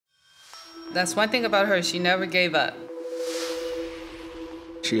That's one thing about her, she never gave up.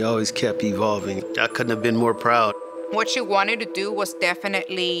 She always kept evolving. I couldn't have been more proud. What she wanted to do was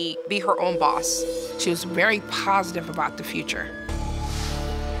definitely be her own boss. She was very positive about the future.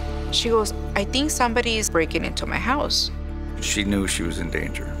 She goes, I think somebody is breaking into my house. She knew she was in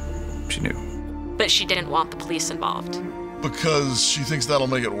danger. She knew. But she didn't want the police involved. Because she thinks that'll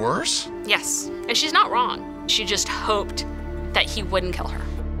make it worse? Yes, and she's not wrong. She just hoped that he wouldn't kill her.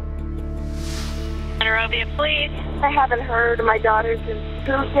 Monrovia Police. I haven't heard of my daughter since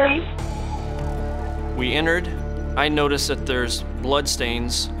Tuesday. We entered. I noticed that there's blood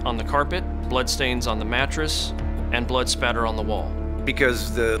stains on the carpet, blood stains on the mattress, and blood spatter on the wall.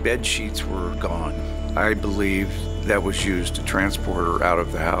 Because the bed sheets were gone, I believe that was used to transport her out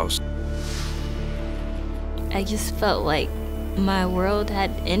of the house. I just felt like my world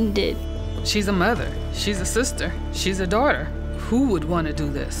had ended. She's a mother, she's a sister, she's a daughter. Who would want to do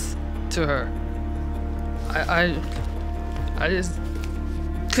this to her? I just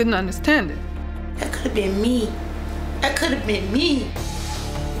couldn't understand it. That could have been me. That could have been me.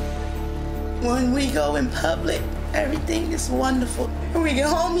 When we go in public, everything is wonderful. When we get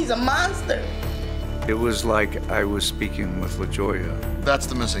home, he's a monster. It was like I was speaking with LaJoya. That's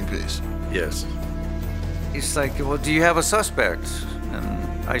the missing piece. Yes. He's like, well, do you have a suspect?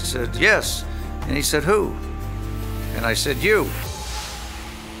 And I said, yes. And he said, who? And I said, you.